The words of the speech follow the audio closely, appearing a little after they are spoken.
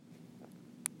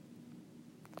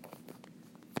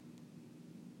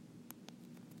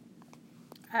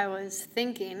I was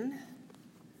thinking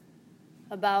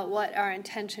about what our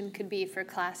intention could be for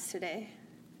class today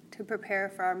to prepare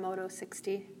for our Modo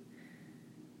 60.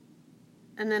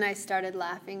 And then I started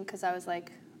laughing because I was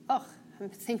like, oh, I'm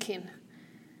thinking.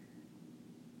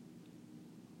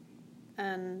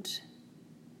 And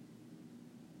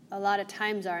a lot of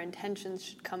times our intentions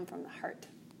should come from the heart.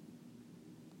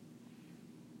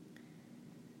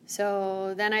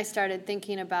 So then I started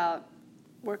thinking about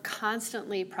we're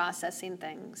constantly processing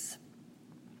things.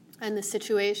 And the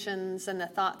situations and the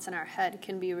thoughts in our head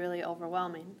can be really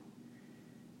overwhelming.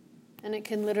 And it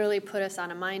can literally put us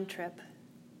on a mind trip.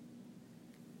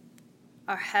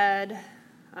 Our head,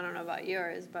 I don't know about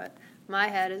yours, but my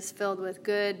head is filled with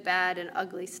good, bad, and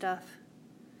ugly stuff.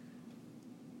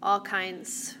 All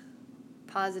kinds,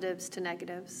 positives to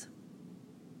negatives.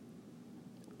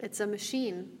 It's a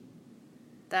machine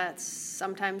that's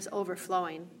sometimes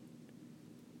overflowing.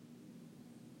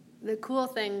 The cool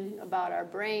thing about our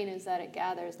brain is that it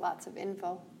gathers lots of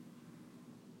info.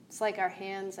 It's like our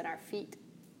hands and our feet.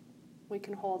 We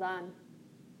can hold on.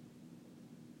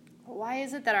 But why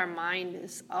is it that our mind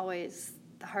is always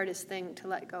the hardest thing to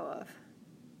let go of?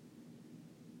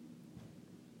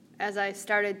 As I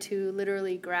started to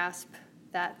literally grasp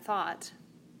that thought,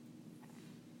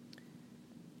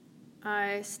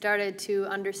 I started to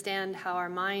understand how our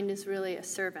mind is really a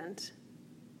servant,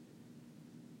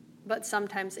 but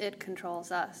sometimes it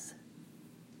controls us.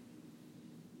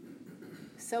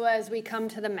 So as we come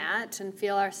to the mat and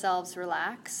feel ourselves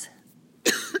relax,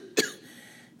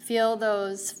 feel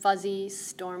those fuzzy,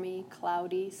 stormy,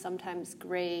 cloudy, sometimes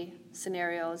gray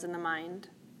scenarios in the mind.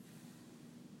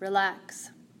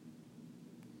 Relax.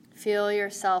 Feel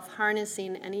yourself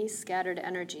harnessing any scattered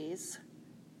energies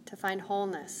to find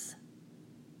wholeness.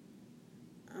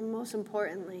 And most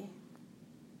importantly,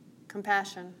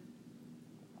 compassion.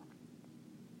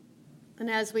 And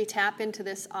as we tap into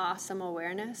this awesome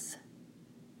awareness,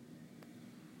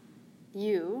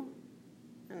 you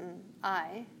and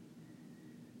I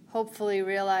hopefully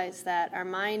realize that our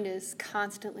mind is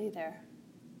constantly there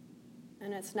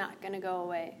and it's not going to go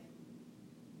away.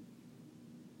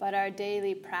 But our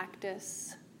daily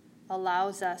practice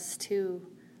allows us to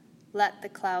let the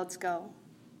clouds go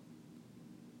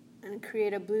and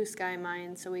create a blue sky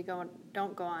mind so we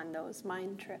don't go on those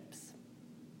mind trips.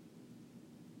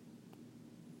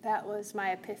 That was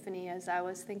my epiphany as I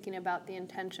was thinking about the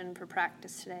intention for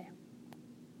practice today.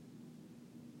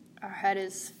 Our head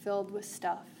is filled with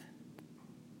stuff.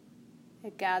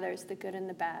 It gathers the good and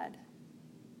the bad.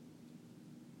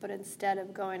 But instead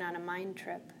of going on a mind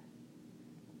trip,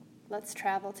 let's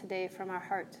travel today from our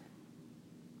heart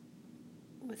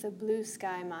with a blue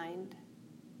sky mind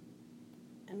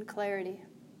and clarity.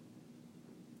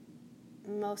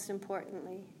 And most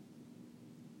importantly,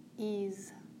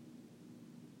 ease.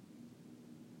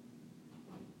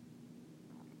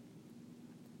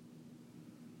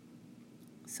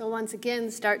 So once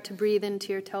again, start to breathe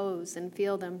into your toes and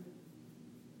feel them.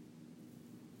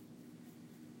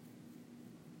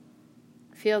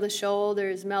 Feel the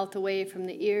shoulders melt away from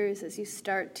the ears as you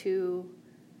start to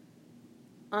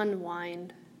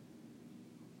unwind.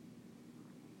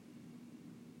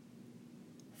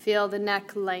 Feel the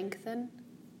neck lengthen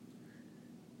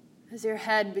as your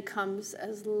head becomes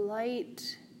as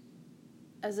light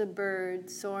as a bird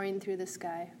soaring through the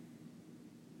sky.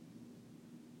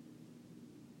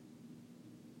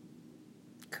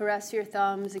 Caress your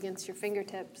thumbs against your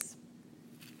fingertips.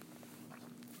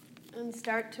 And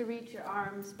start to reach your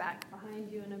arms back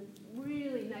behind you in a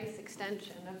really nice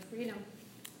extension of freedom.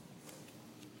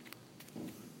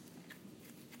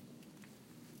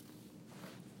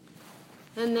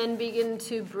 And then begin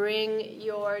to bring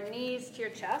your knees to your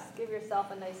chest. Give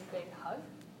yourself a nice big hug.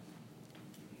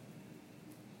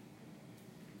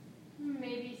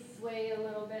 Maybe sway a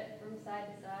little bit from side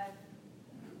to side.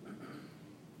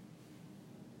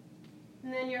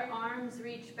 And then your arms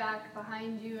reach back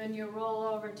behind you and you roll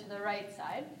over to the right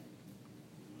side.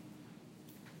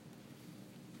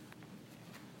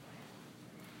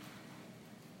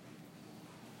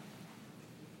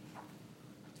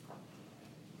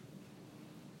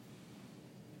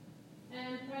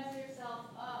 And press yourself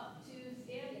up to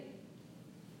standing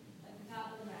at the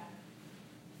top of the mat.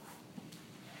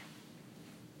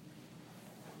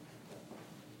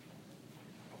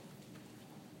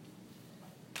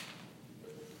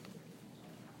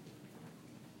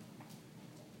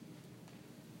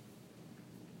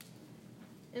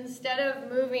 Instead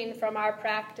of moving from our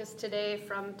practice today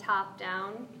from top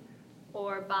down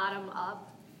or bottom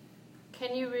up,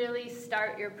 can you really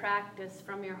start your practice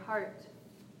from your heart?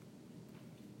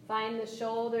 Find the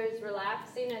shoulders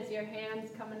relaxing as your hands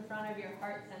come in front of your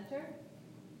heart center.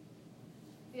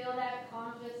 Feel that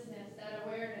consciousness, that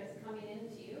awareness coming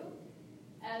into you.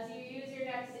 As you use your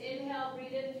next inhale,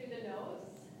 breathe in through the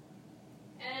nose.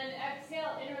 And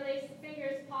exhale, interlace the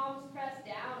fingers, palms pressed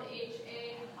down,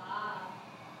 H-A-Ha.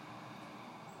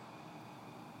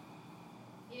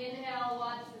 Inhale,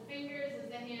 watch the fingers as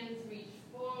the hands reach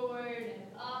forward and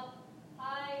up,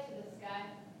 high to the sky.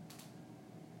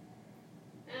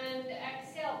 And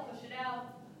exhale, push it out.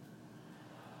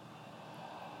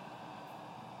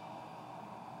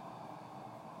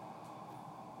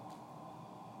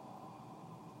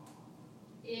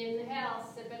 Inhale,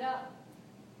 sip it up.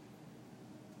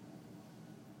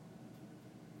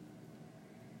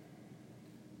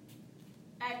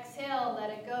 Exhale,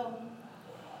 let it go.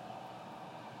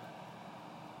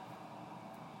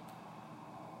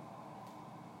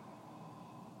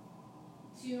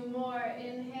 Two more,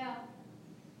 inhale.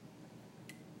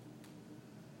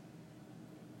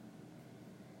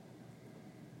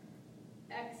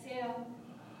 Exhale.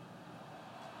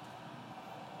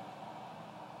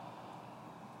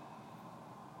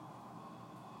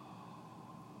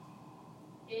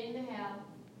 Inhale.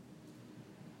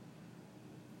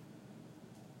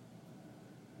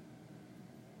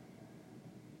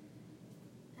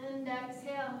 And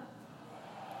exhale.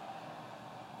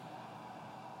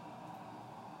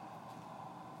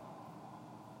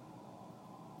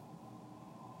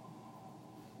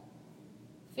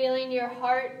 Feeling your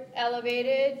heart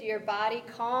elevated, your body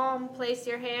calm, place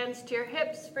your hands to your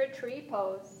hips for tree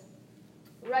pose.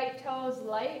 Right toes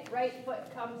light, right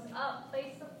foot comes up.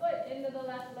 Place the foot into the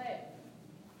left leg.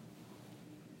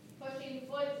 Pushing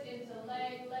foot into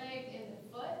leg, leg into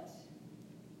foot.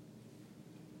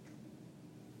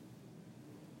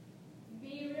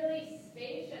 Be really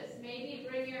spacious. Maybe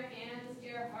bring your hands to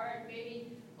your heart.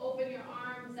 Maybe open your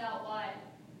arms out wide.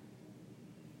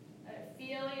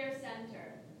 Feel your center.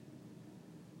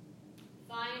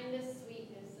 Find the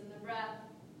sweetness in the breath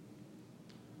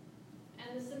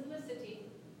and the simplicity.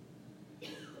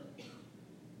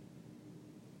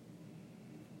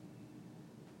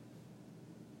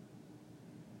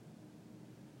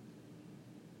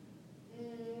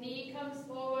 Knee comes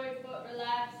forward, foot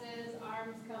relaxes,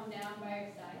 arms come down by your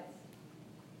sides.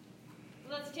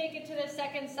 Let's take it to the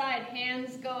second side.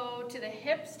 Hands go to the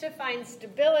hips to find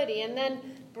stability, and then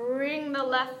bring the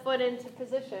left foot into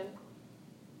position.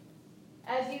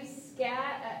 As you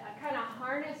kind of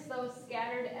harness those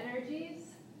scattered energies,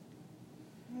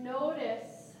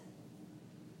 notice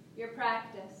your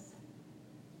practice.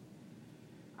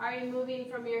 Are you moving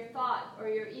from your thought or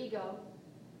your ego?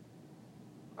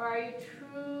 Or are you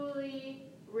truly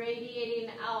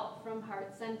radiating out from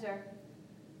heart center?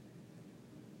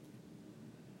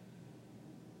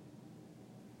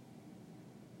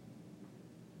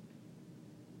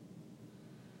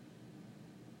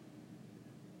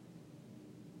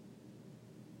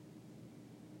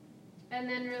 And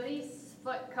then release,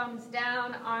 foot comes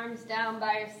down, arms down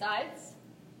by your sides.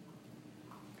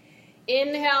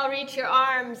 Inhale, reach your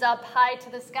arms up high to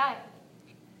the sky.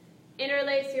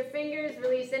 Interlace your fingers,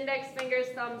 release index fingers,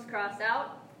 thumbs cross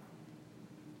out.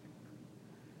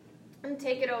 And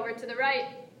take it over to the right.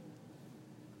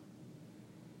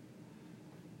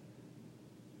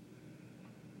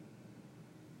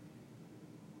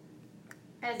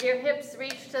 As your hips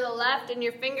reach to the left and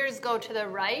your fingers go to the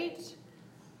right,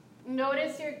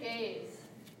 notice your gaze.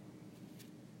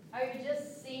 Are you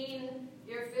just seeing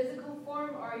your physical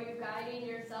form, or are you guiding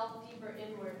yourself deeper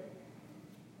inward?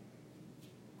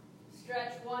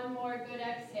 Stretch one more good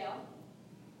exhale.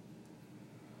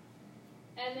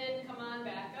 And then come on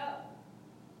back up.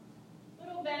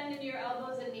 Little bend in your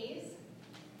elbows and knees.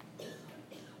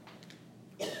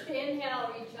 Inhale,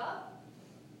 reach up.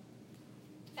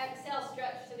 Exhale,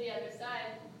 stretch to the other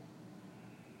side.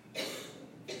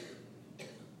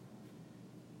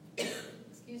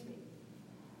 Excuse me.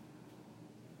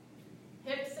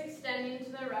 Hips extending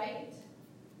to the right.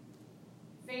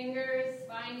 Fingers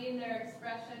finding their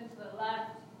expression to the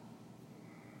left.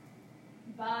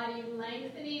 Body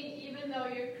lengthening even though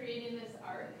you're creating this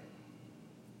arc.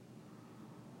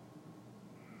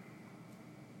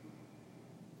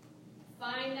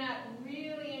 Find that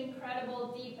really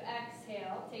incredible deep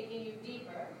exhale, taking you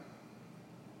deeper.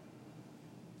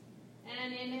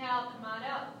 And inhale, come on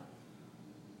up.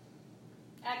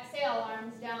 Exhale,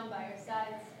 arms down by your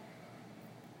sides.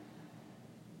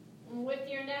 And with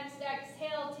your next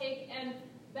exhale, take and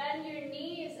bend your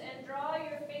knees and draw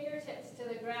your fingertips to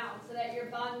the ground so that your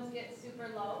buns get super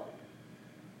low.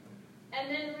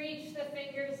 And then reach the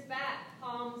fingers back,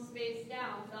 palms face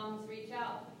down, thumbs reach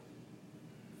out.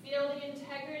 Feel the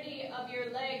integrity of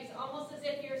your legs, almost as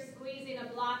if you're squeezing a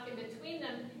block in between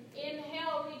them.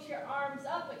 Inhale, reach your arms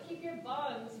up, but keep your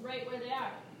buns right where they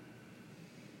are.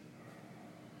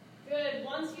 Good.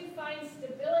 Once you find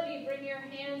stability, bring your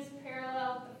hands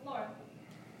parallel to the floor.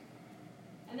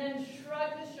 And then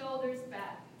shrug the shoulders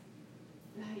back.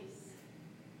 Nice.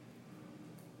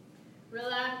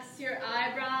 Relax your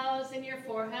eyebrows and your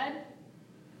forehead.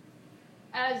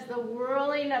 As the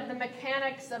whirling of the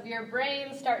mechanics of your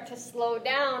brain start to slow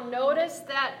down, notice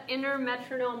that inner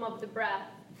metronome of the breath.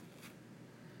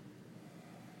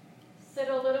 Sit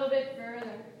a little bit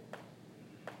further.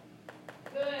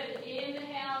 Good.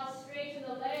 Inhale, straighten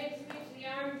the legs, reach the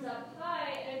arms up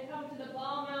high, and come to the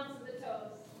ball mounts of the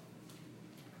toes.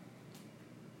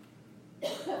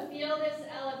 Feel this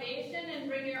elevation and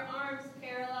bring your arms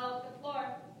parallel with the floor.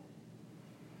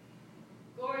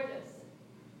 Gorgeous.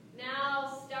 Now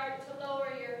start to lower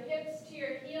your hips to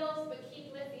your heels, but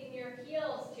keep lifting your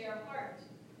heels to your heart.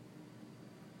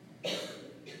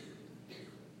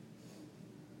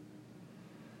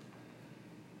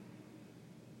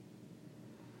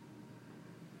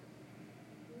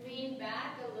 Lean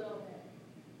back a little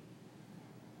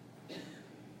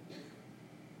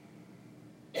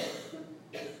bit.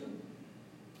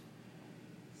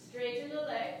 Straighten the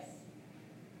legs.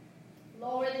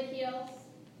 Lower the heels.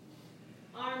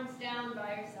 Arms down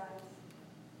by your sides.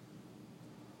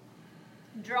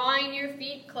 Drawing your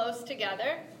feet close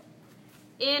together.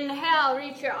 Inhale,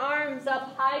 reach your arms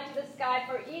up high to the sky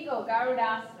for Ego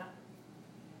Garudasana.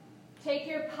 Take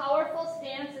your powerful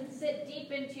stance and sit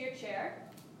deep into your chair.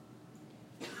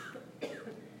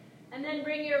 And then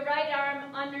bring your right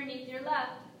arm underneath your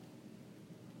left.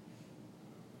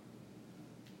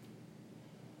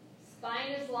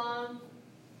 Spine is long.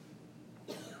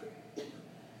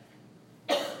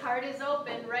 Heart is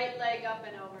open, right leg up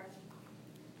and over.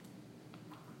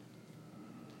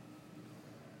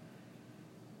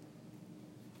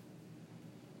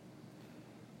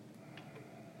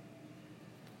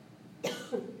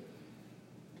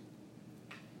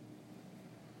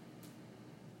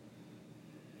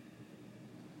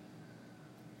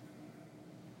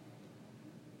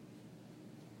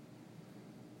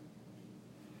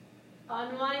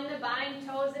 Unwind the bind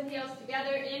toes and heels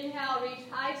together. Inhale, reach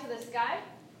high to the sky.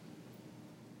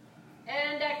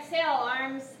 And exhale,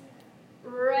 arms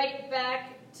right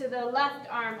back to the left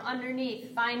arm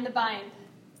underneath. Find the bind.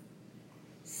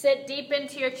 Sit deep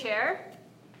into your chair.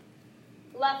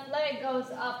 Left leg goes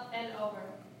up and over.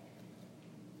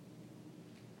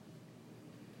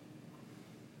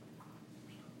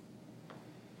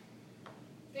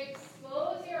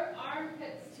 Expose your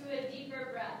armpits to a deeper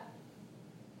breath.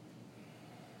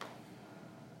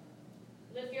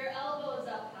 Lift your elbows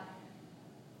up high.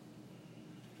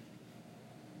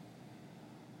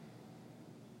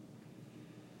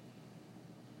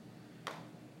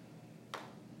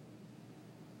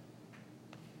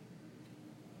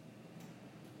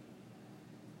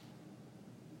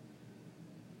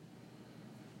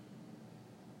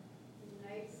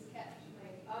 Nice catch,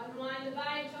 Mike. Unwind the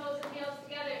bind, toes and heels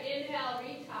together. Inhale,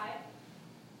 reach high.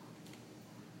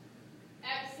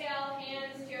 Exhale,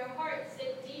 hands to your heart.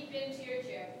 Sit deep into your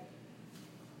chair.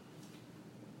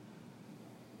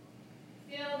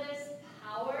 Feel this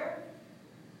power.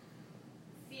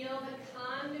 Feel the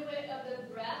conduit of the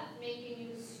breath making you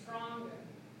stronger.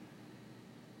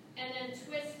 And then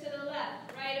twist to the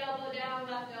left. Right elbow down,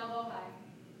 left elbow high.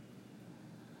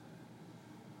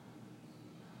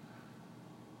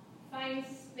 Find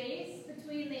space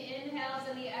between the inhales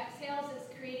and the exhales. It's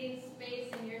creating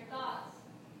space in your thoughts.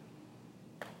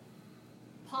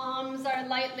 Palms are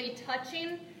lightly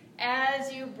touching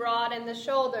as you broaden the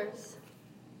shoulders.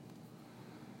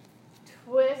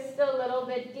 Twist a little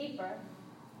bit deeper.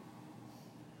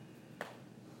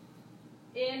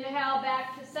 Inhale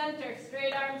back to center.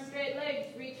 Straight arms, straight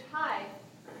legs. Reach high.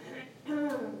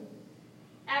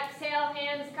 Exhale,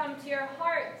 hands come to your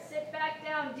heart. Sit back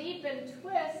down deep and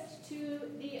twist to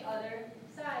the other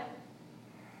side.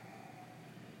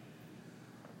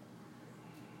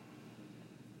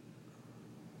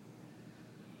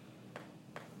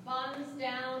 Buns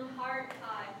down, heart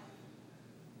high.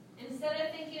 Instead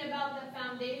of thinking about the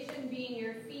foundation being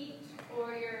your feet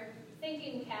or your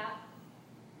thinking cap,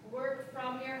 work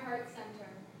from your heart center.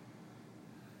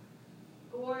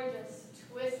 Gorgeous.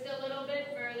 Twist a little bit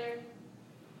further.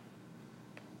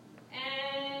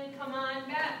 And come on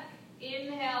back.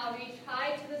 Inhale, reach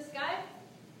high to the sky.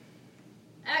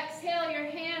 Exhale, your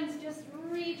hands just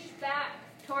reach back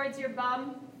towards your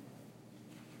bum.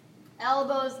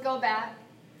 Elbows go back.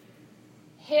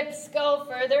 Hips go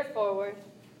further forward.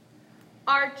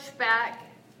 Arch back.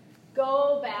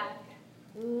 Go back.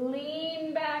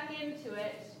 Lean back into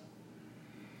it.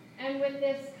 And with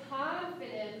this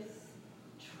confidence,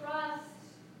 trust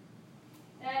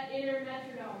that inner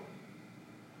metronome.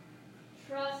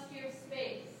 Trust your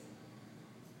space.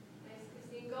 Nice,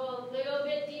 Christine. Go a little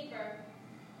bit deeper.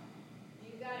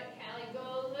 You got it, Callie.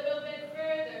 Go a little bit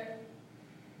further.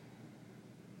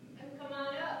 And come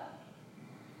on up.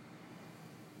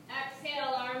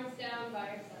 Exhale, arms down by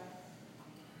your sides.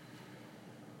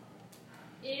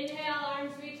 Inhale,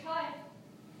 arms reach high.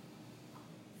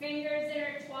 Fingers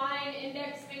intertwine,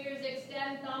 index fingers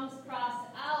extend, thumbs cross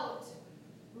out.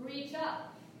 Reach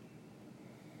up.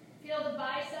 Feel the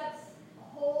biceps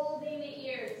holding the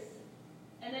ears.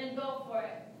 And then go for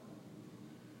it.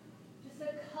 Just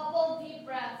a couple deep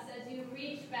breaths as you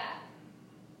reach back.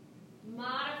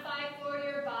 Modify for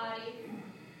your body.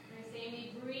 Nice,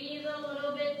 Amy. Breathe a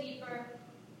little bit deeper.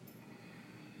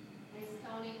 Nice,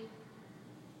 Tony.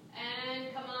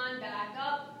 And come on back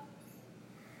up.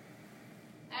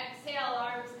 Exhale,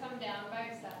 arms come down by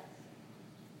your sides.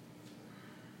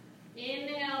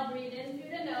 Inhale, breathe in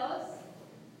through the nose.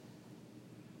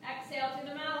 Exhale through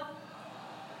the mouth.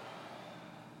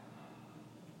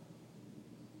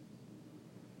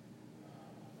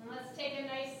 And let's take a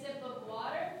nice sip of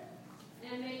water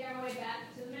and make our way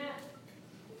back to the mat.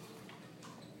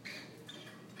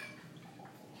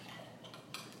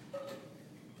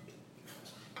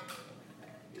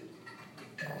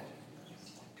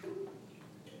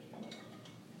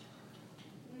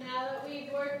 Now that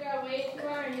we've worked our way through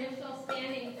our initial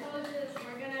standing poses,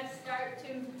 we're going to start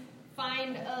to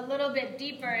find a little bit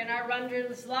deeper in our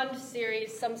Runner's Lunge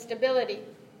series some stability.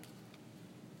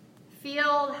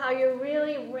 Feel how you're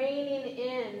really reining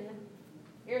in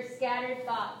your scattered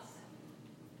thoughts.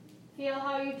 Feel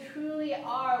how you truly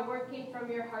are working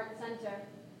from your heart center.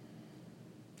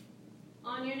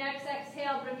 On your next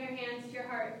exhale, bring your hands to your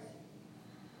heart.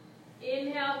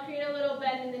 Inhale, create a little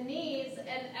bend in the knees,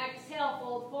 and exhale,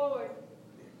 fold forward.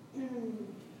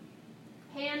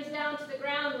 Hands down to the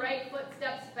ground, right foot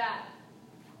steps back.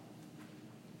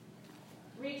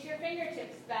 Reach your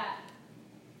fingertips back.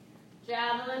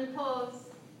 Javelin pose.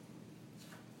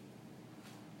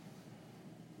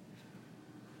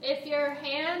 If your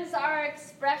hands are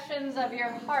expressions of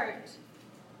your heart,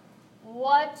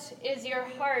 what is your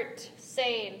heart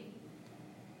saying?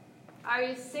 Are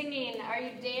you singing? Are you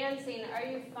dancing? Are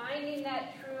you finding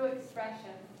that true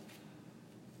expression?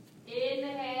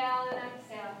 Inhale and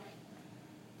exhale.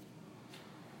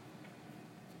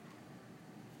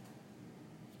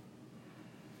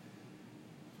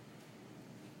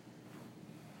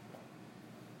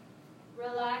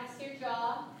 Relax your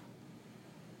jaw.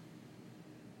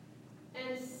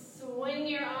 And swing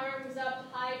your arms up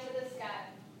high to the sky.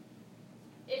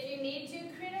 If you need to,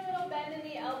 create a little bend in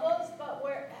the elbows, but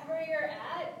wherever you're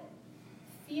at,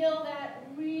 feel that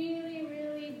really,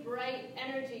 really bright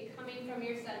energy coming from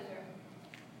your center.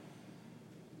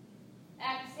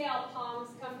 Exhale, palms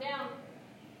come down.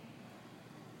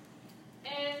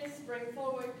 And spring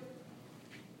forward.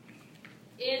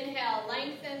 Inhale,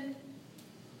 lengthen.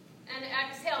 And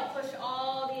exhale, push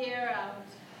all the air out.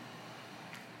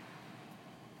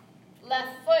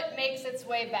 Left foot makes its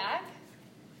way back.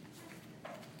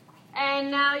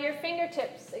 And now your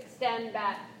fingertips extend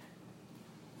back.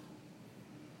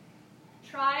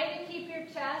 Try to keep your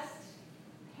chest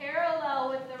parallel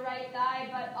with the right thigh,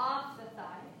 but off the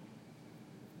thigh.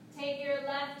 Take your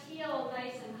left heel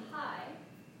nice and high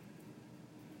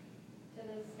to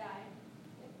the sky.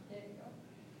 There you go.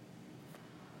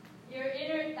 Your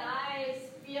inner thighs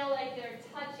feel like they're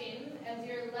touching as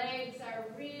your legs are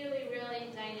really, really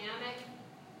dynamic.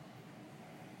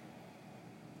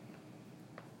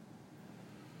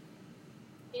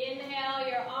 Inhale,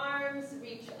 your arms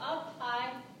reach up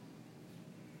high.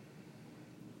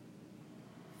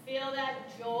 Feel that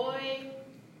joy,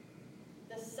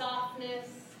 the softness.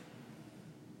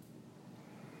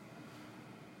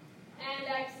 And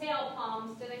exhale,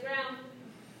 palms to the ground.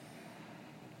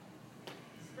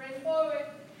 Spring forward.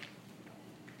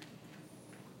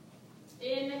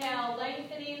 Inhale,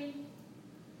 lengthening.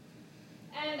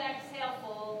 And exhale,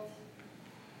 fold.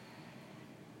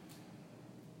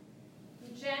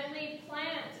 Gently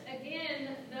plant,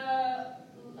 again,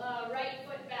 the right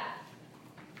foot back.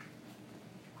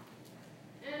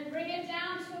 And bring it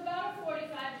down to about a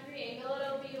 45-degree angle.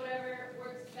 It'll be whatever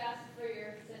works best for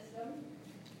your system.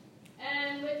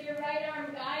 And with your right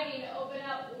arm guiding, open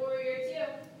up warrior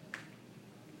two.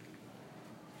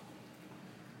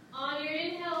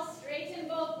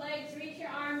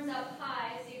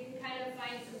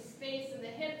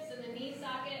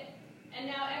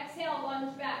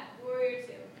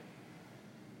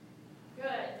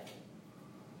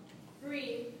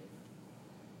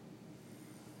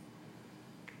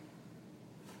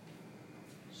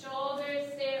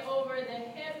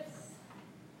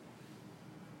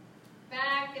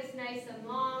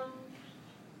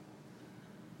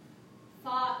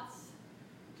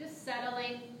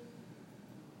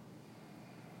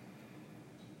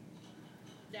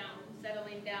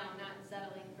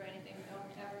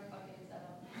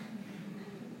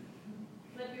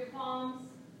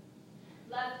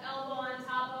 Left elbow on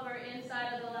top of or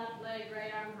inside of the left leg,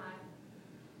 right arm high.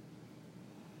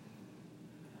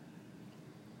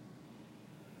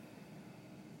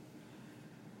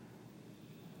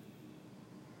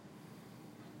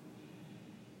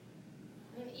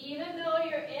 And even though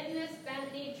you're in this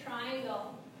bent knee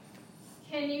triangle,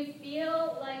 can you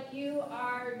feel like you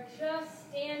are just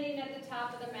standing at the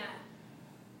top of the mat?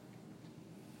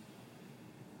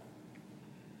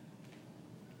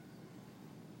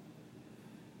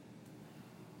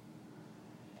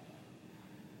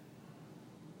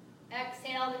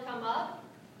 Exhale to come up.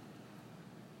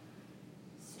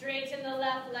 Straighten the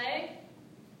left leg.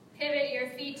 Pivot your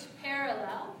feet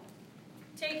parallel.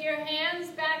 Take your hands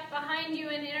back behind you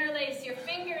and interlace. Your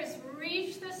fingers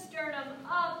reach the sternum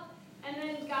up and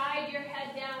then guide your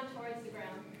head down towards the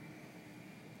ground.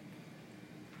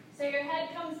 So your head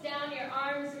comes down, your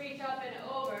arms reach up and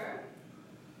over.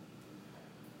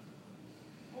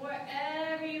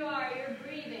 Wherever you are, you're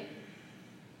breathing.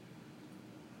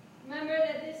 Remember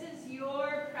that this is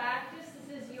your practice,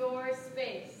 this is your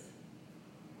space.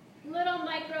 Little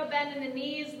micro bend in the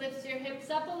knees lifts your hips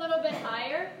up a little bit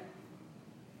higher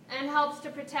and helps to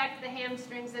protect the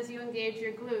hamstrings as you engage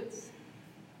your glutes.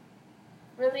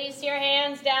 Release your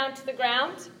hands down to the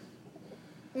ground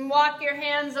and walk your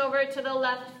hands over to the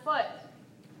left foot.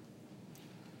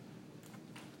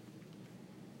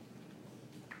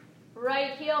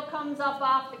 Right heel comes up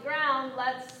off the ground.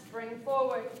 Let's spring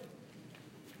forward.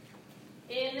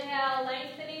 Inhale,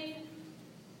 lengthening.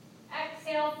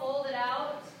 Exhale, fold it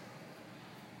out.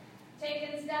 Take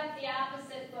and step the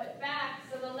opposite foot back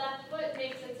so the left foot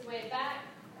makes its way back.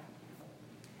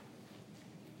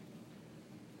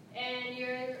 And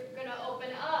you're going to open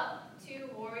up to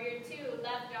Warrior Two,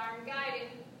 left arm guiding.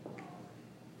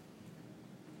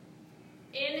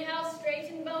 Inhale,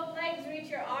 straighten both legs, reach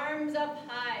your arms up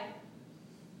high.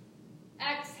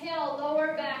 Exhale,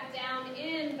 lower back down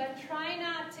in, but try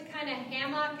not to kind of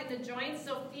hammock in the joints,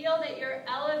 so feel that you're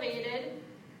elevated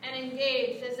and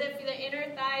engaged, as if the inner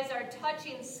thighs are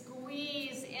touching,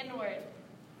 squeeze inward.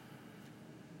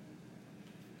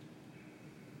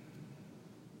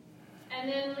 And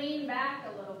then lean back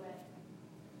a little bit.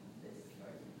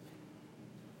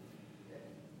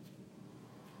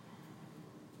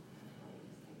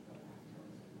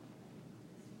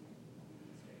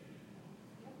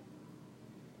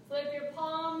 Flip your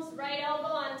palms, right elbow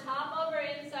on top of or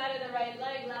inside of the right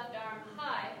leg, left arm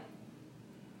high.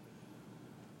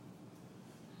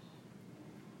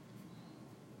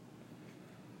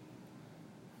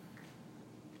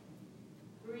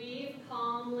 Breathe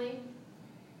calmly.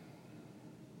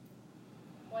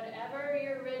 Whatever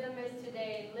your rhythm is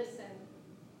today, listen.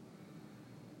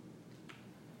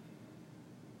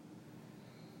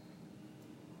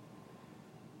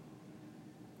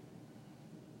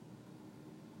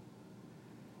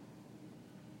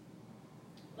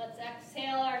 Let's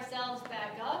exhale ourselves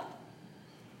back up.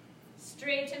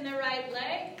 Straighten the right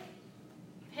leg.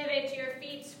 Pivot your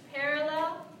feet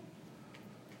parallel.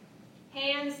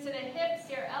 Hands to the hips,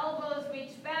 your elbows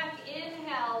reach back.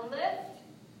 Inhale, lift.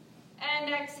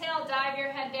 And exhale, dive your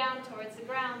head down towards the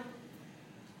ground.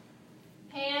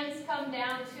 Hands come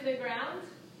down to the ground.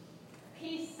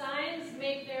 Peace signs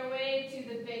make their way to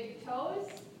the big toes.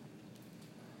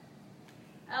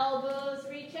 Elbows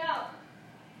reach out.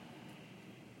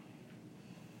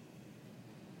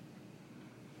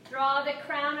 Draw the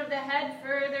crown of the head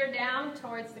further down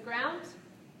towards the ground.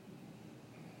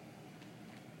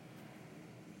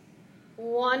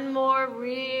 One more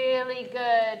really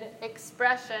good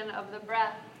expression of the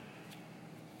breath.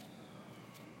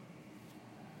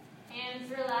 Hands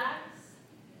relax.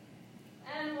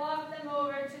 And walk them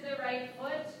over to the right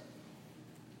foot.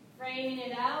 Framing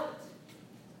it out.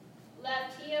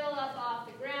 Left heel up off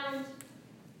the ground.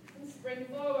 And spring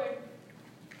forward.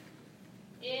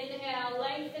 Inhale,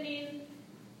 lengthening.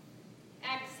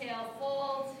 Exhale,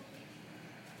 fold.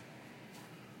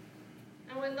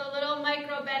 And with a little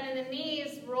micro bend in the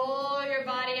knees, roll your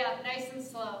body up nice and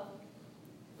slow.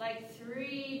 Like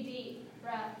 3 deep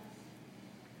breaths.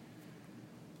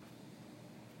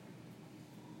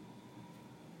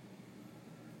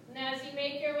 And as you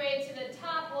make your way to the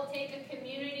top, we'll take a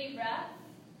community breath.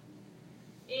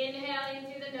 Inhaling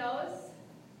through the nose.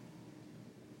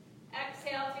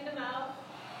 Exhale through the mouth.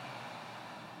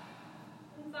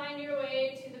 And find your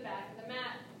way to the back of the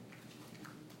mat.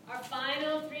 Our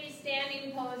final 3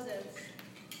 standing poses.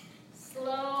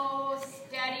 Slow,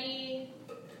 steady,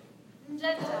 and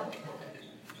gentle.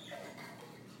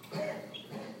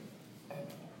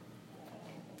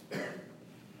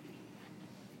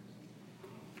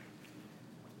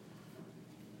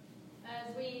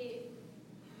 As we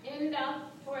end up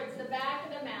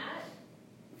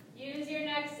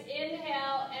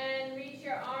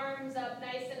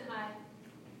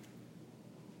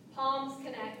Palms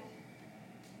connect.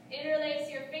 Interlace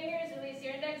your fingers, release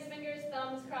your index fingers,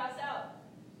 thumbs cross out.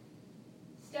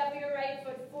 Step your right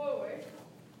foot forward.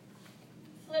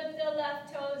 Flip the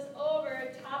left toes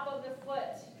over, top of the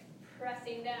foot,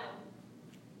 pressing down.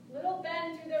 Little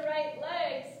bend through the right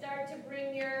leg. Start to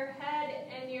bring your head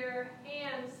and your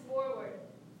hands forward.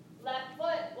 Left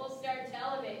foot will start to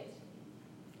elevate.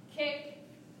 Kick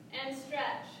and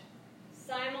stretch.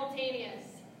 Simultaneous.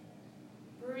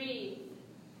 Breathe.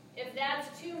 If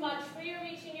that's too much for you,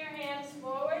 reaching your hands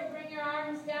forward, bring your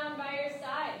arms down by your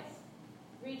sides.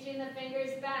 Reaching the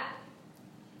fingers back.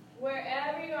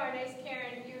 Wherever you are, nice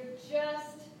Karen, you're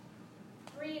just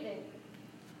breathing.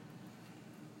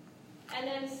 And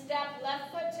then step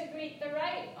left foot to greet the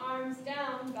right, arms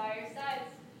down by your sides.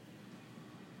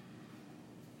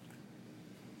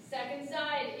 Second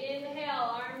side,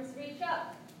 inhale, arms reach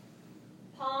up.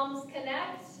 Palms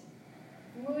connect.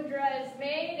 Mudra is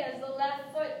made as the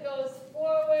left foot goes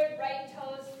forward, right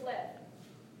toes flip.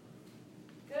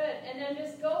 Good, and then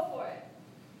just go for it.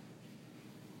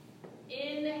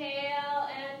 Inhale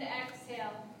and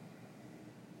exhale.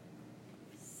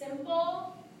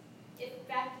 Simple,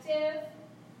 effective,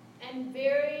 and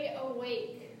very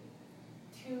awake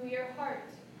to your heart.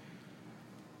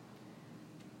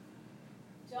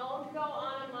 Don't go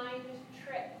on a mind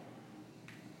trip.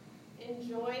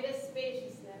 Enjoy the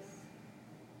spaciousness.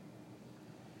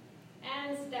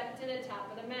 And step to the top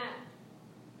of the mat.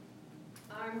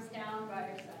 Arms down by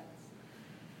your sides.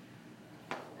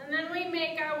 And then we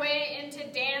make our way into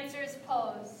dancer's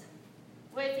pose.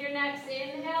 With your next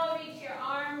inhale, reach your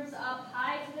arms up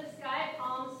high to the sky,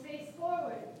 palms face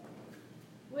forward.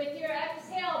 With your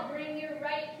exhale, bring your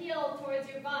right heel towards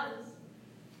your buns.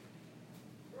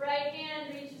 Right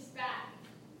hand reaches back.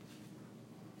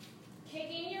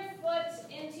 Kicking your foot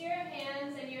into your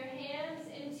hands and your hands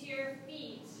into your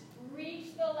feet.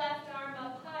 Reach the left arm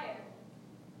up higher.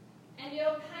 And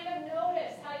you'll kind of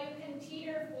notice how you can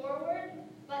teeter forward,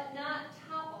 but not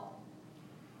topple.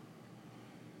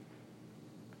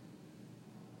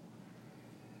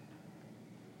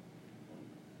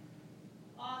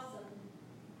 Awesome.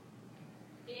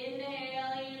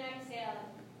 Inhaling and exhaling.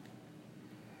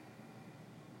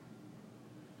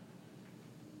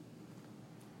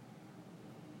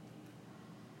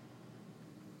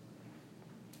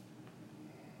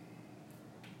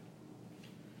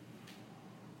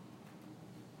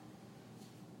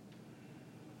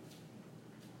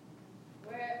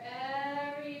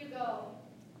 Wherever you go,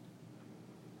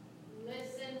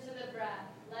 listen to the breath.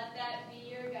 Let that be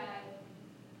your guide.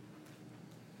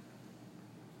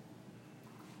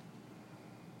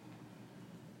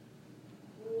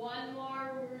 One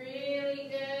more really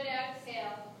good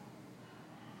exhale.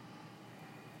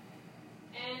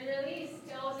 And release,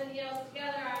 toes and heels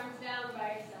together, arms down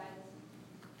by your sides.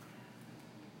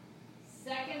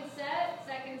 Second set,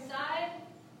 second side.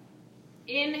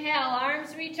 Inhale,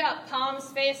 arms reach up, palms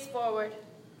face forward.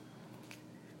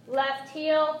 Left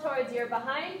heel towards your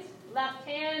behind. Left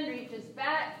hand reaches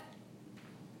back.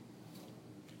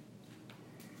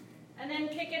 And then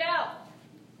kick it out.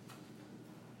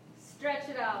 Stretch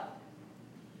it out.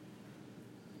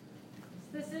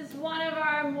 So this is one of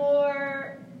our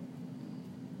more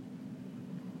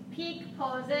peak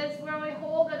poses where we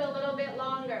hold it a little bit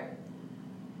longer.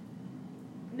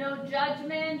 No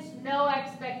judgment, no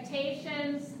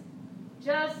expectations,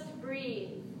 just breathe.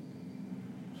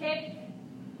 Kick,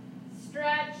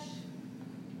 stretch,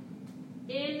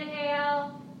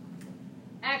 inhale,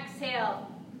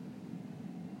 exhale.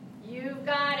 You've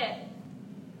got it.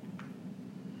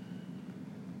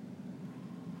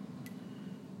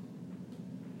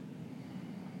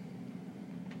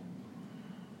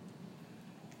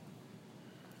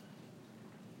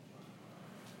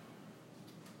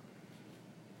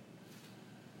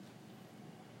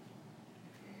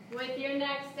 With your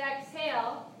next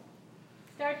exhale,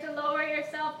 start to lower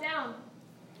yourself down.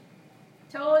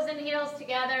 Toes and heels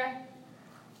together,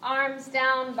 arms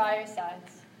down by your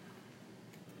sides.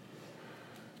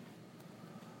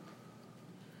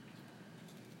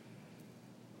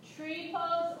 Tree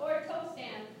pose or toe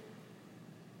stand.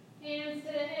 Hands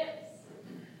to the hips.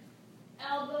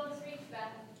 Elbows reach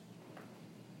back.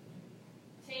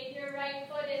 Take your right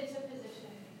foot into position.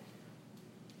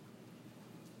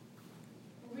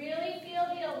 Really feel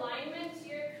the alignment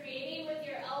you're creating with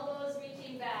your elbows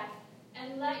reaching back.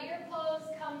 And let your pose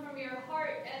come from your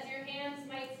heart as your hands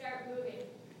might start moving.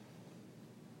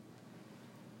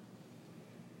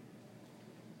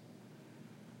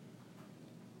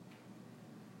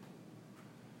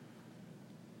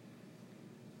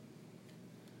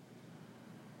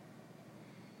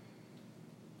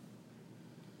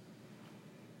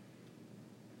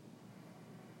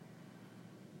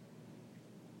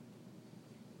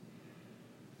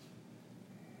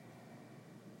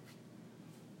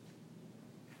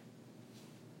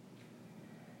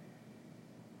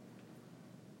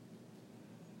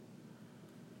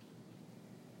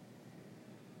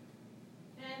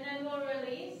 then we'll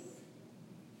release.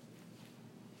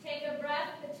 Take a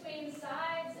breath between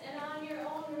sides, and on your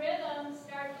own rhythm,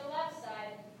 start the left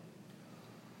side.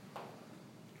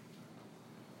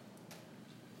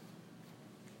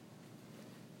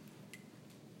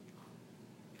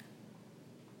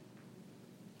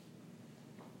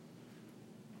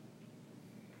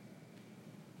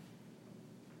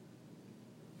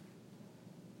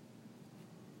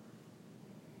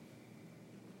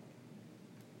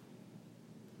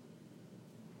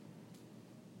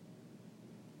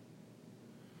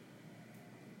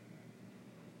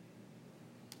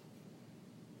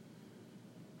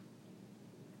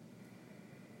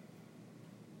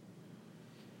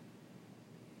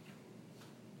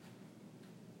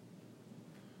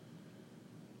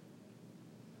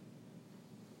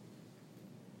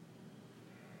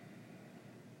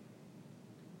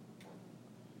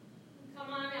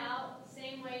 Come on out,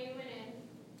 same way you went in.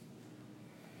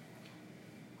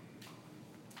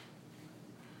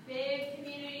 Big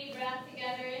community breath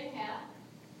together, inhale.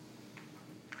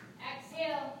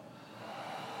 Exhale.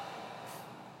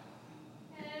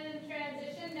 And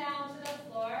transition down to the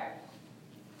floor,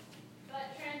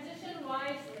 but transition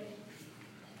wisely.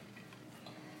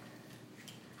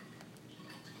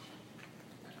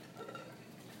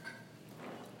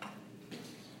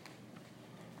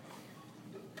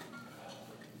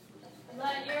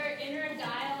 Let your inner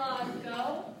dialogue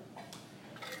go.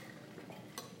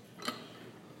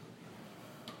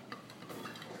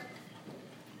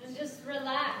 And just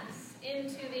relax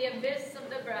into the abyss of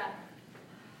the breath.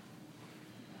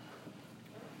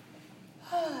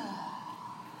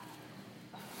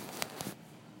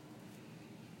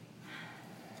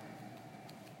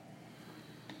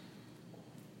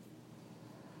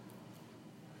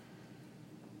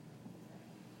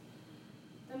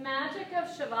 The magic of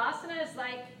Shavasana is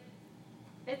like,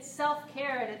 it's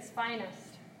self-care at its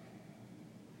finest.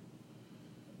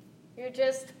 You're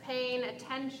just paying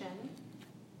attention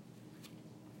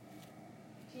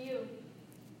to you.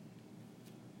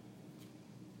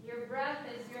 Your breath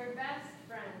is your best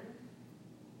friend.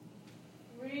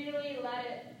 Really let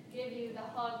it give you the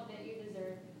hug that you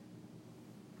deserve.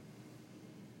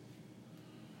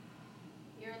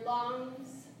 Your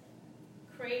lungs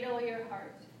cradle your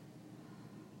heart.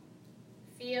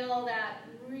 Feel that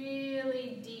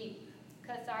really deep,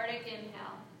 cathartic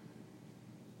inhale.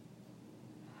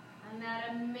 And that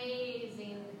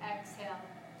amazing exhale.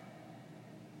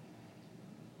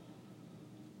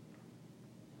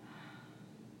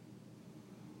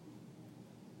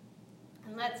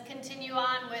 And let's continue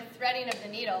on with threading of the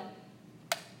needle.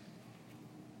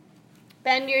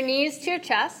 Bend your knees to your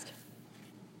chest.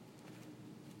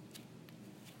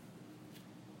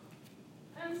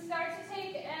 And start to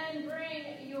take and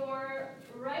bring your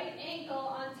right ankle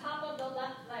on top of the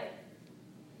left leg.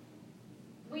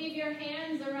 Weave your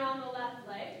hands around the left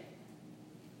leg.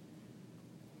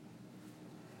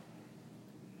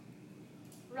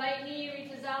 Right knee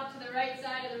reaches out to the right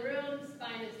side of the room,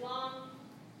 spine is long.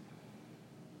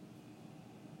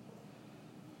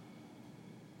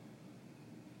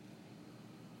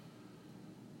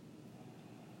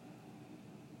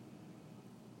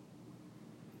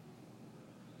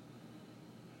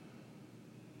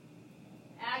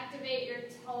 Activate your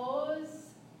toes.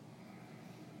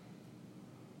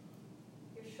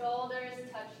 Your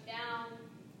shoulders touch down.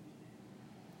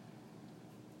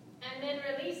 And then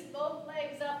release both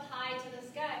legs up high to the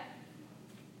sky.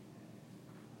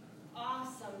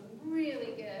 Awesome.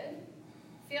 Really good.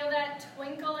 Feel that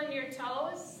twinkle in your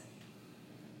toes.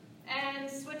 And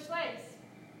switch legs.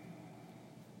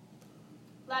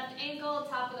 Left ankle,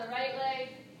 top of the right leg.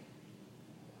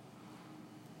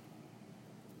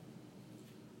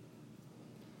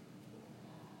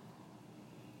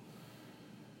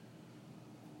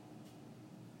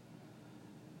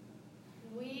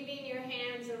 Weaving your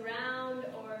hands around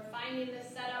or finding the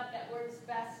setup that works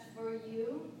best for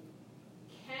you.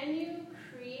 Can you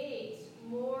create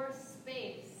more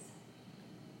space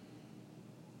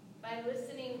by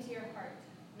listening to your heart,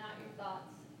 not your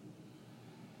thoughts?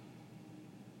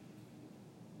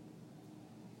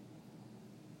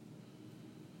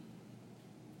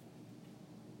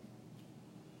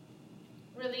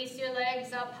 Release your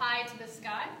legs up high to the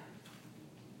sky.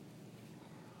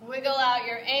 Wiggle out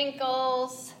your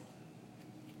ankles.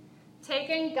 Take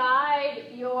and guide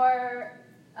your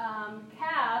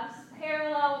calves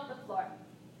parallel with the floor.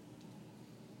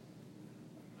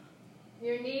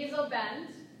 Your knees will bend.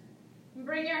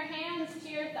 Bring your hands to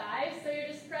your thighs, so you're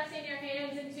just pressing your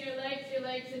hands into your legs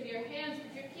into your hands,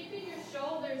 but you're keeping your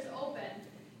shoulders open.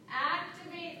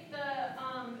 Activate the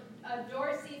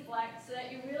dorsiflex so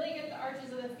that you really get the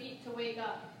arches of the feet to wake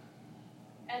up.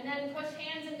 And then push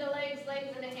hands into legs,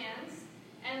 legs into hands.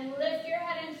 And lift your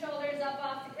head and shoulders up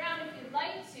off the ground if you'd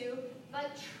like to,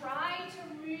 but try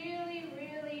to really,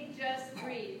 really just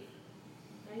breathe.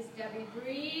 Nice, Debbie.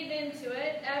 Breathe into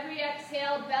it. Every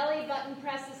exhale, belly button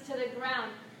presses to the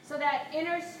ground. So that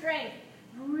inner strength,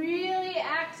 really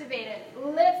activate it.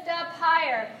 Lift up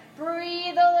higher.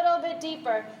 Breathe a little bit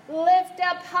deeper. Lift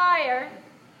up higher.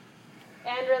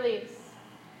 And release.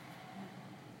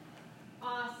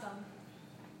 Awesome.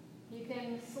 You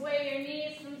can sway your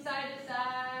knees from side to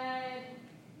side.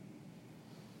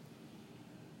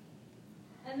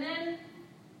 And then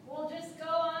we'll just go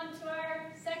on to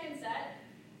our second set.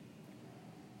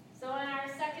 So in our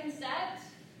second set,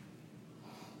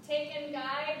 take and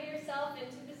guide yourself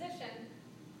into position.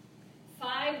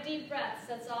 5 deep breaths,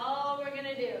 that's all we're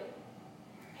going to do.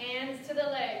 Hands to the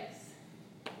legs.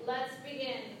 Let's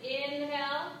begin.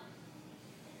 Inhale.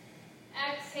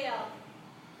 Exhale.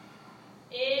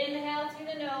 Inhale through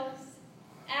the nose.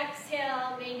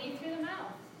 Exhale, maybe through the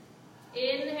mouth.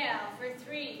 Inhale for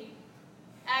 3.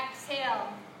 Exhale.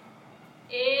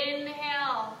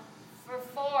 Inhale for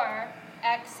 4.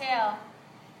 Exhale.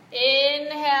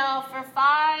 Inhale for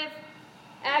 5.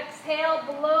 Exhale,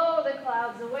 blow the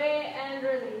clouds away and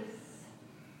release.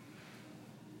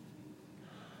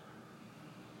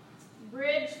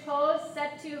 Bridge pose,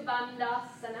 Setu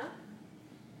Bandhasana.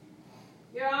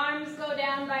 Your arms go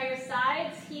down by your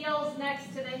sides, heels next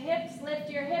to the hips. Lift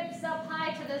your hips up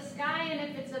high to the sky,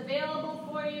 and if it's available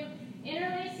for you,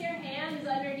 interlace your hands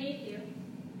underneath you.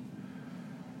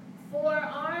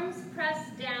 Forearms press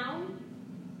down.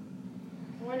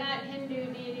 We're not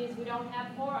Hindu deities. We don't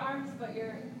have forearms, but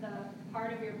the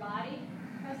part of your body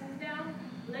presses down.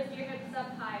 Lift your hips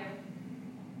up higher.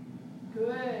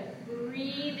 Good.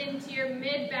 Breathe into your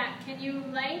mid-back. Can you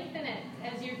lengthen it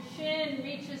as your chin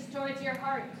reaches towards your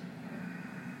heart?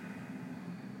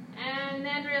 And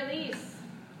then release.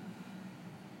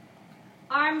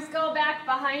 Arms go back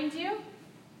behind you.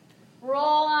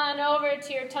 Roll on over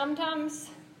to your tum-tums.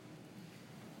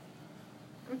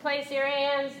 And place your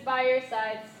hands by your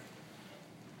sides.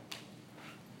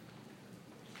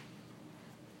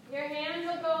 Your hands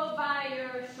will go by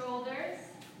your shoulders.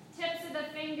 Tips of the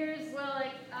fingers will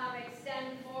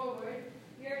extend forward.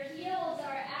 Your heels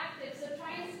are active, so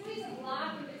try and squeeze a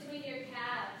block in between your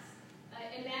calves.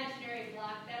 Imaginary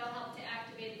block, that'll help to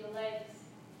activate the legs.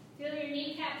 Feel your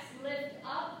kneecaps lift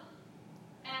up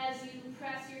as you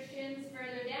press your shins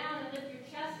further down, and lift your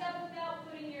chest up without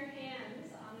putting your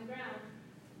hands on the ground.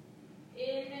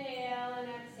 Inhale and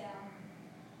exhale.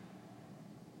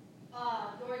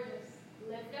 Ah, gorgeous.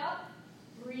 Lift up,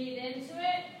 breathe into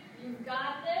it. You've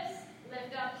got this.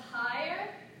 Lift up higher.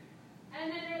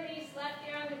 And then release. Left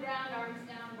ear on the ground, arms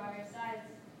down by your sides.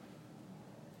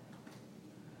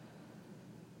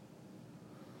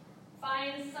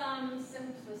 Find some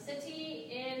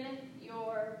simplicity in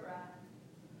your breath.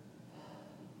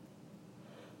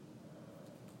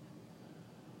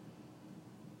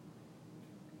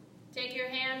 Take your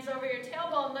hands over your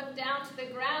tailbone, look down to the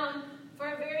ground for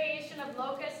a variation of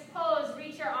locust pose.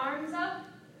 Reach your arms up,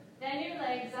 then your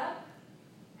legs up,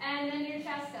 and then your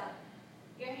chest up.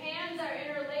 Your hands are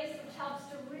interlaced, which helps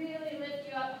to really lift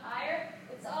you up higher.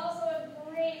 It's also a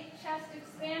great chest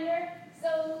expander,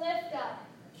 so lift up,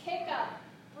 kick up,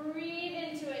 breathe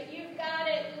into it. You've got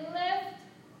it. Lift,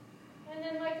 and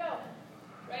then let go.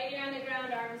 Right here on the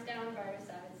ground, arms down by your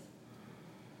sides.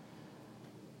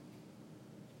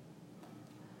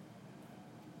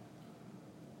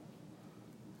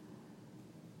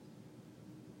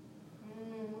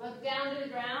 Look down to the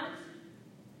ground.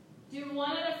 Do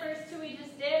one of the first 2 we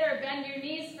just did, or bend your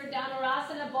knees for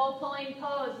Dhanurasana, bow pulling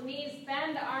pose. Knees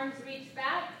bend, arms reach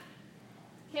back.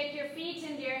 Kick your feet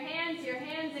into your hands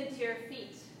into your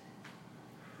feet.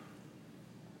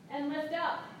 And lift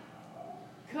up.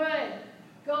 Good.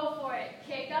 Go for it.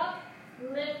 Kick up,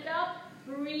 lift up,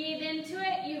 breathe into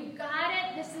it. You've got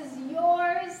it. This is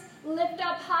yours. Lift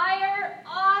up higher.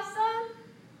 Awesome.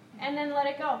 And then let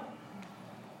it go.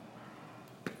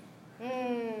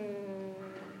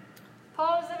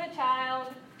 Pose of a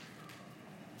child.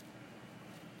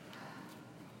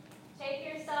 Take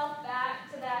yourself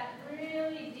back to that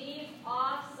really deep,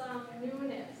 awesome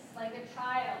newness, like a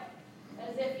child,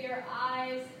 as if your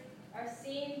eyes are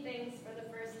seeing things for the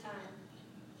first time.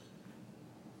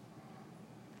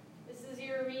 This is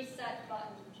your reset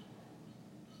button.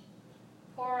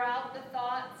 Pour out the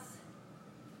thoughts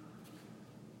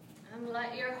and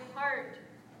let your heart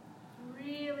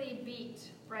really beat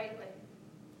brightly.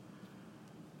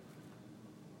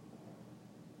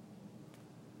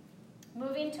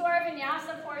 Moving to our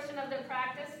vinyasa portion of the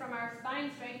practice from our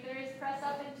spine strengtheners, press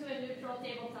up into a neutral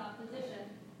tabletop position.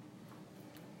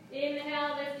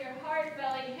 Inhale, lift your heart,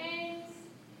 belly hangs.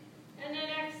 And then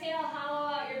exhale, hollow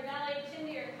out your belly, chin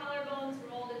to your collarbones,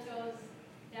 roll the toes,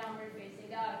 downward facing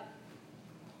dog.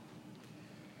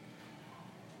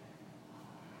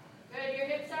 Good, your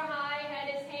hips are high,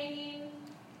 head is hanging.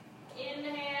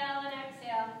 Inhale and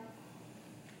exhale.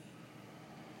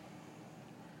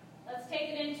 Let's take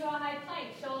it into a high plank.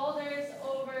 Shoulders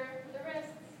over the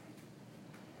wrists.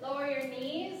 Lower your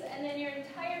knees, and then your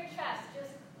entire chest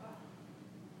just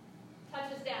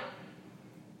touches down.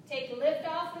 Take lift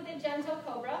off with a gentle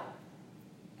cobra.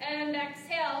 And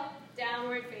exhale,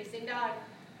 downward facing dog.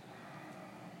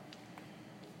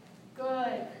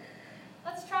 Good.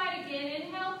 Let's try it again.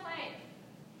 Inhale, plank.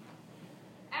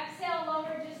 Exhale,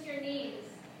 lower just your knees.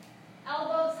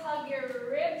 Elbows hug your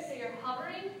ribs so you're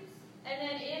hovering. And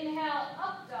then inhale,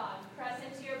 up dog. Press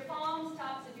into your palms,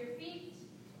 tops of your feet.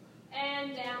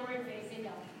 And downward facing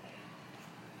dog.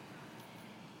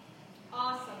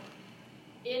 Awesome.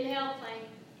 Inhale, plank.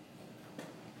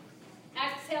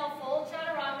 Exhale, full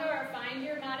chaturanga or find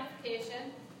your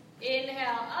modification.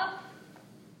 Inhale, up.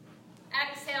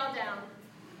 Exhale, down.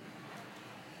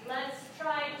 Let's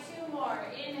try 2 more.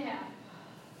 Inhale.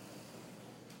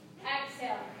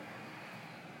 Exhale.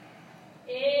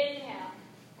 Inhale.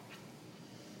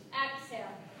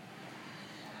 Exhale.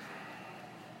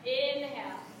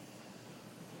 Inhale.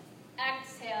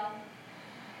 Exhale.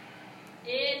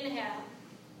 Inhale.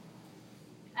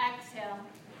 Exhale.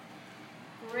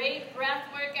 Great breath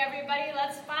work, everybody.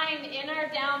 Let's find in our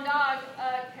down dog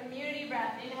a community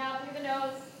breath. Inhale through the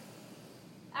nose.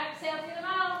 Exhale through the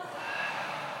mouth.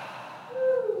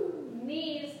 Woo.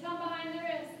 Knees come behind the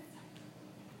wrists.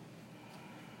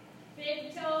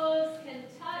 Big toes can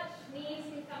touch. Knees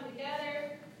can come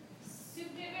together.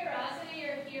 Supta Virasana,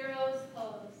 your hero's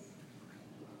pose.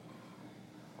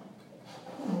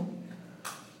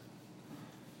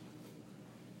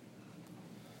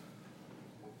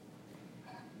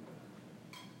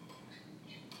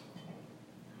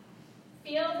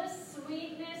 Feel the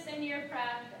sweetness in your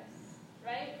practice,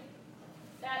 right?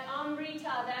 That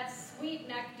amrita, that sweet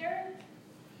nectar,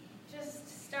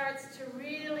 just starts to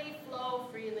really flow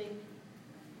freely.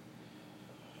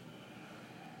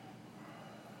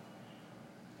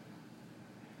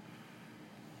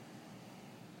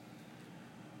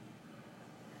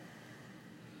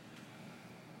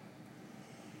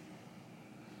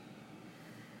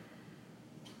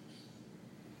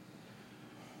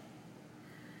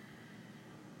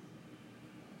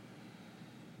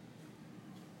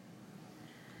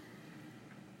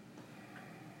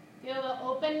 Feel the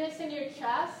openness in your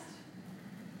chest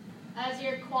as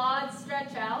your quads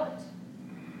stretch out.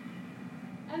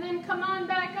 And then come on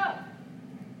back up.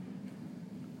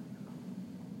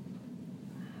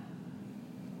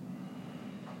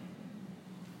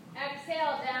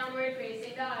 Exhale, downward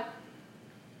facing dog.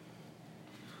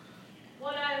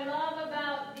 What I love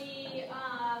about the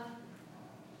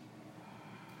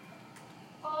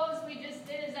pose we just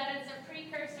did is that it's a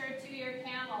precursor to your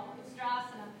camel,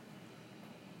 Ustrasana.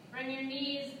 Bring your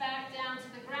knees back down to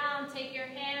the ground. Take your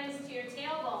hands to your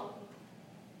tailbone.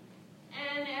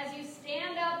 And as you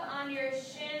stand up on your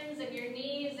shins and your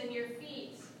knees and your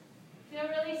feet, feel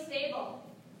really stable.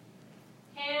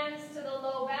 Hands to the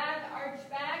low back, arch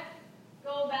back,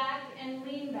 go back and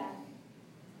lean back.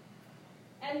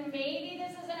 And maybe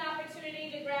this is an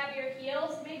opportunity to grab your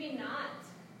heels, maybe not.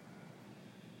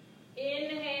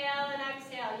 Inhale and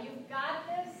exhale. You've got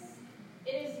this.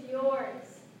 It is yours.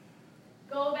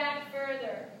 Go back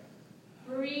further.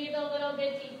 Breathe a little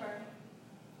bit deeper.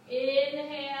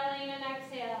 Inhaling and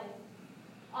exhaling.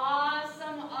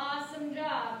 Awesome, awesome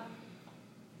job.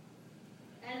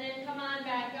 And then come on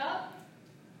back up.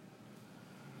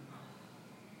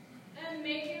 And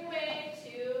make your way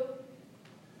to...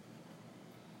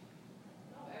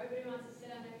 Oh, everybody wants to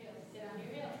sit on their heels. Sit on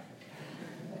your heels.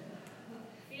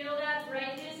 Feel that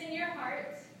brightness in your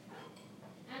heart.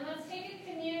 And let's take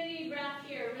a community breath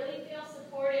here. Really feel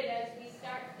supported as we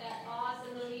start that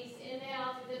awesome release.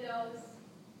 Inhale through the nose.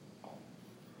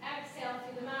 Exhale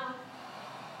through the mouth.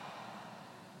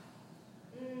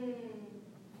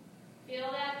 Feel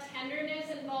that tenderness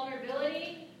and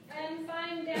vulnerability. And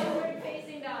find downward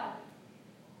facing dog.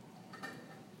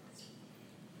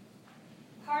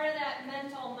 Part of that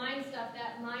mental mind stuff,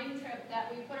 that mind trip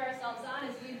that we put ourselves on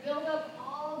is we build up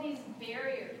all these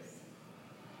barriers.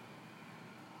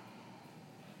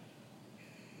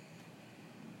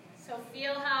 So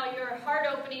feel how your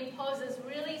heart-opening poses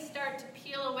really start to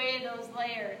peel away those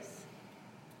layers,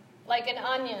 like an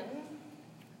onion.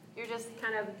 You're just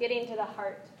kind of getting to the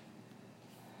heart.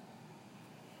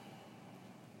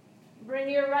 Bring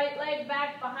your right leg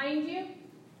back behind you.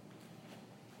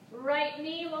 Right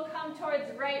knee will come towards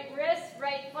right wrist.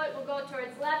 Right foot will go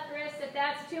towards left wrist. If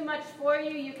that's too much for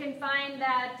you, you can find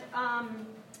that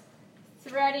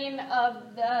threading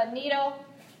of the needle.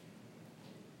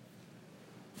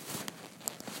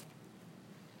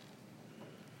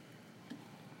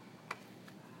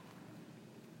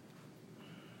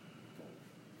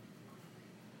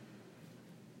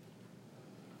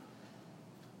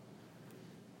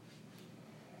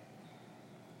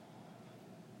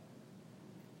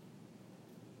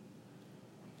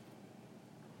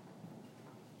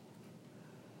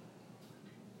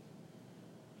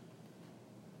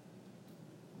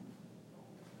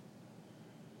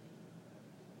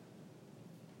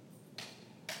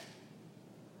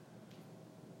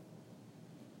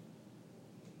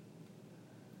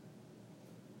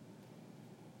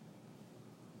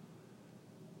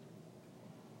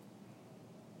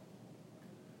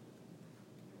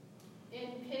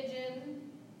 In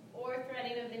pigeon or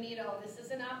threading of the needle, this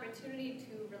is an opportunity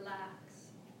to relax.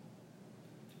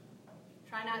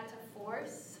 Try not to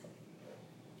force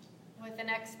with an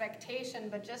expectation,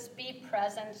 but just be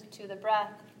present to the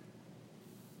breath.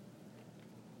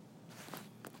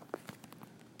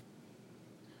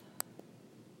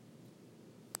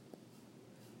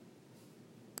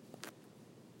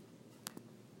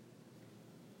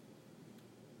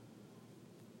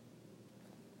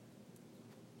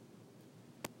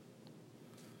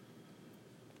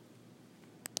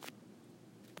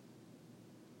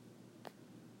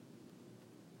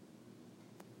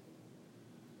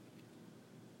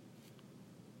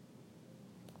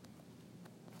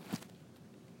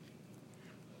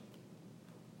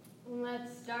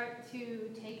 Let's start to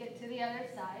take it to the other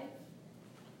side.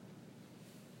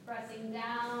 Pressing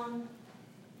down,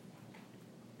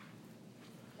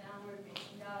 downward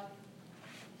facing dog.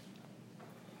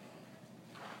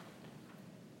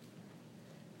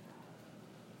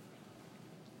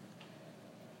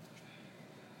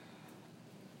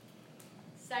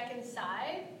 Second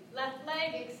side, left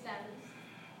leg extends.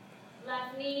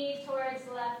 Left knee towards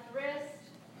left wrist,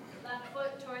 left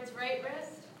foot towards right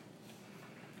wrist.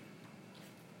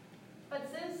 But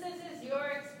since this is your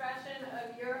expression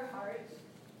of your heart,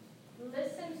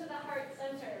 listen to the heart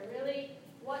center. Really,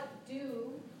 what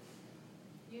do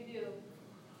you do?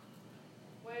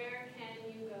 Where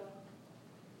can you go?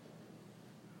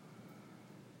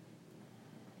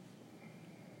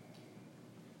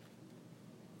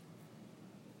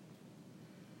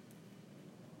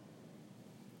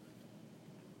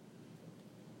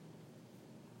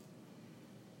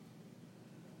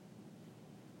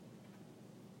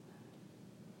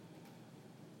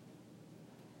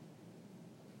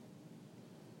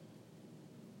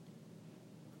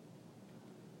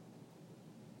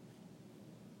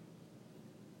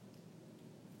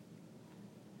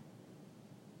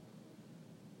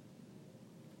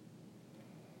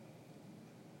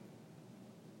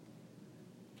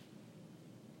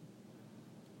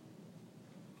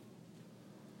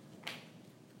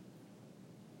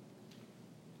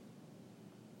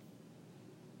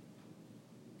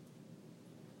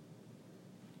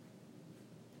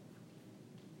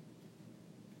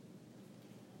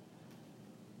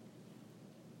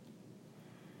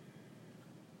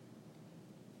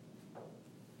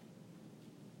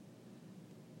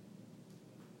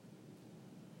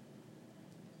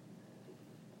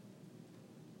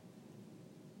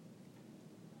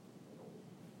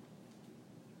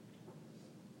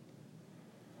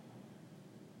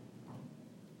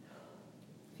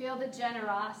 Feel the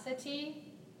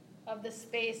generosity of the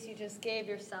space you just gave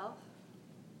yourself.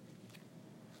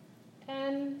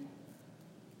 And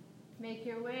make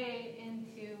your way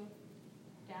into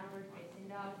downward facing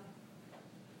dog.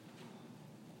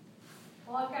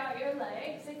 Walk out your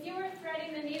legs. If you were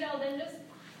threading the needle, then just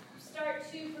start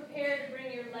to prepare to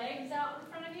bring your legs out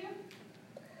in front of you.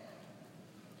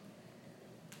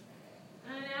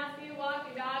 And after you walk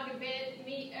your dog a bit,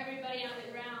 meet everybody on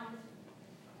the ground.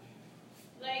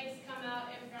 Legs come out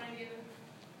in front of you.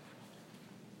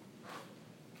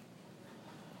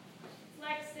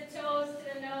 Flex the toes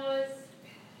to the nose.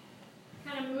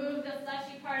 Kind of move the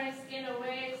fleshy part of the skin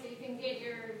away so you can get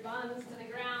your buns to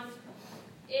the ground.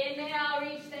 Inhale,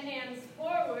 reach the hands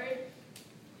forward.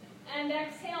 And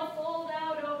exhale, fold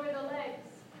out over the legs.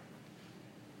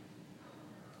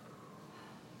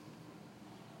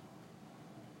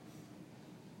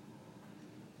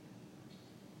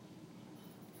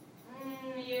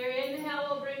 Your inhale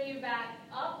will bring you back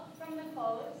up from the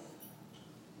pose.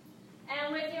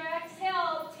 And with your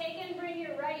exhale, take and bring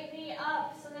your right knee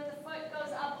up so that the foot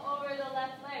goes up over the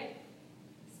left leg.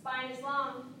 Spine is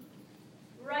long.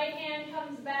 Right hand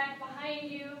comes back behind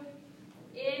you.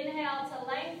 Inhale to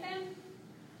lengthen.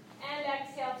 And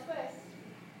exhale, twist.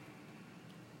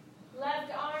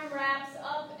 Left arm wraps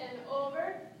up and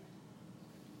over.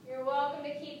 You're welcome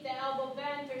to keep the elbow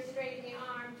bent or straighten the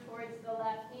arm towards the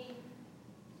left knee.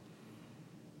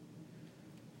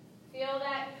 Feel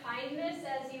that kindness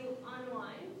as you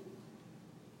unwind.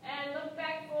 And look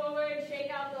back forward, shake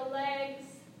out the legs,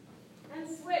 and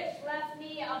switch left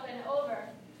knee up and over.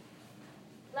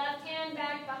 Left hand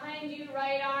back behind you,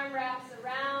 right arm wraps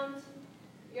around.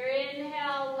 Your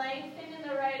inhale, lengthen in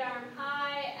the right arm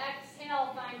high.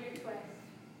 Exhale, find your twist.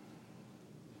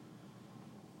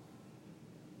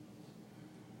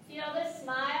 Feel the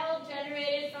smile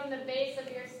generated from the base of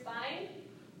your spine.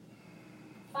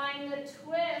 Find the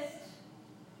twist,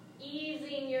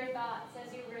 easing your thoughts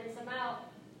as you rinse them out.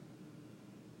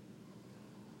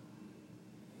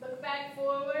 Look back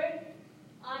forward,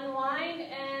 unwind,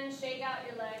 and shake out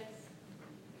your legs.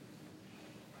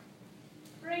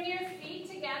 Bring your feet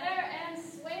together and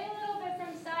sway a little bit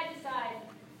from side to side.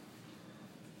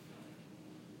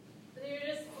 So you're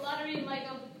just fluttering like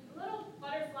a little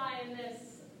butterfly in this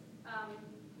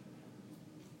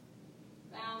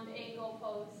round ankle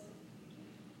pose.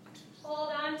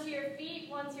 Hold on to your feet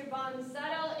once your bones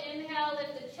settle. Inhale,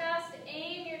 lift the chest,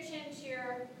 aim your chin to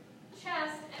your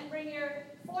chest, and bring your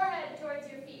forehead towards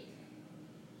your feet.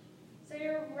 So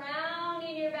you're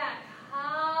rounding your back,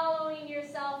 hollowing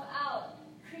yourself out,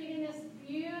 creating this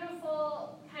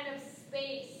beautiful kind of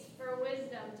space for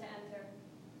wisdom to enter.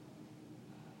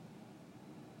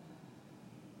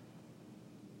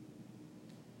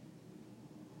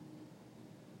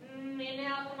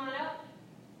 Inhale, come on up.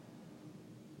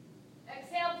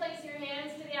 Exhale, place your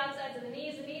hands to the outsides of the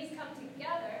knees. The knees come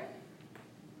together.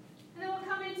 And then we'll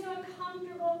come into a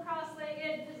comfortable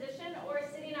cross-legged position or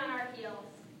sitting on our heels.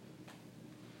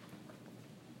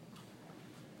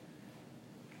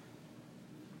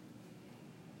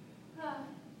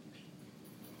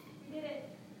 You did it.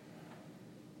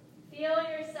 Feel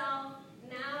yourself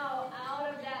now out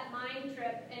of that mind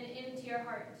trip and into your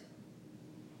heart.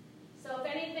 So if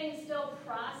anything's still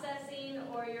processing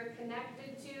or you're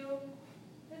connected to,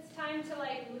 it's time to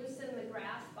loosen the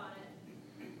grasp on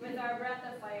it with our breath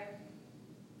of fire.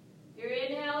 Your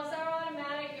inhales are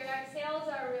automatic, your exhales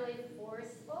are really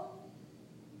forceful.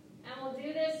 And we'll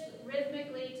do this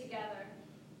rhythmically together.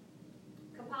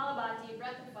 Kapalabhati,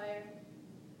 breath of fire.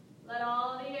 Let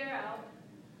all the air out.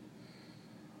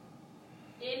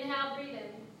 Inhale, breathe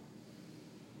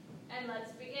in. And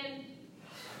let's begin.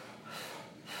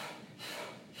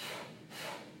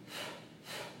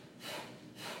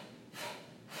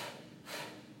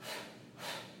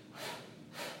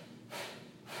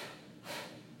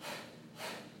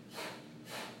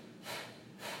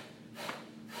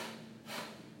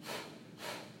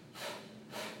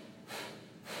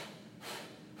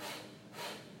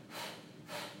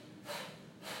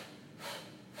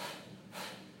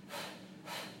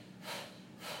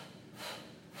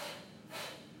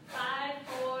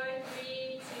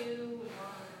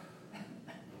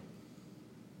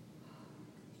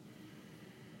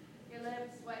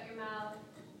 Sweat your mouth.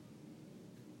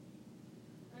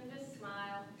 And just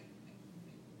smile.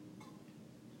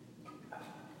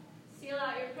 Seal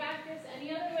out your practice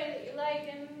any other way that you like,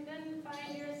 and then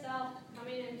find yourself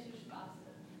coming into Shavasana.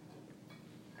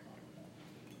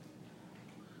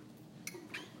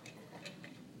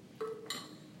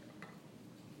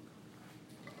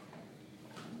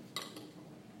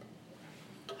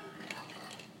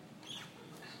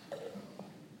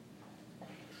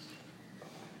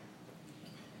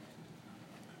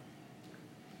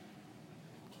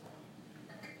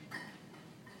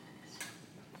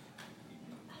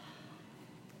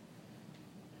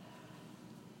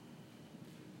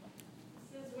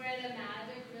 Where the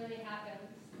magic really happens.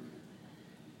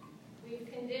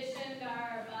 We've conditioned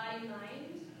our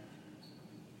body-mind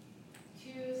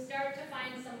to start to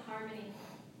find some harmony,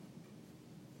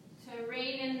 to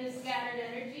rein in the scattered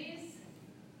energies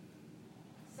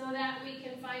so that we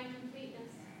can find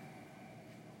completeness.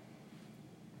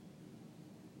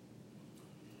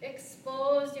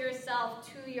 Expose yourself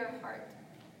to your heart.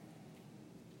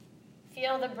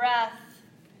 Feel the breath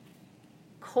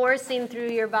coursing through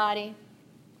your body.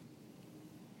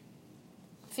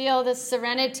 Feel the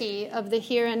serenity of the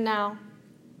here and now.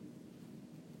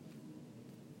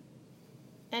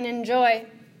 And enjoy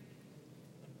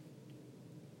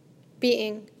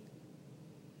being.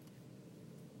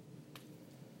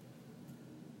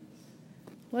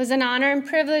 It was an honor and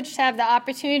privilege to have the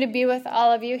opportunity to be with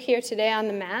all of you here today on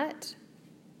the mat.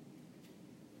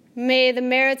 May the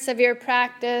merits of your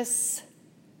practice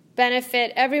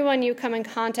benefit everyone you come in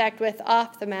contact with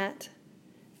off the mat,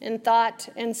 in thought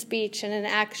and speech and in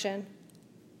action.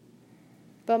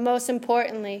 But most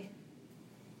importantly,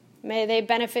 may they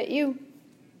benefit you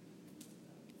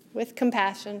with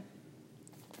compassion.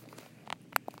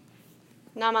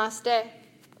 Namaste.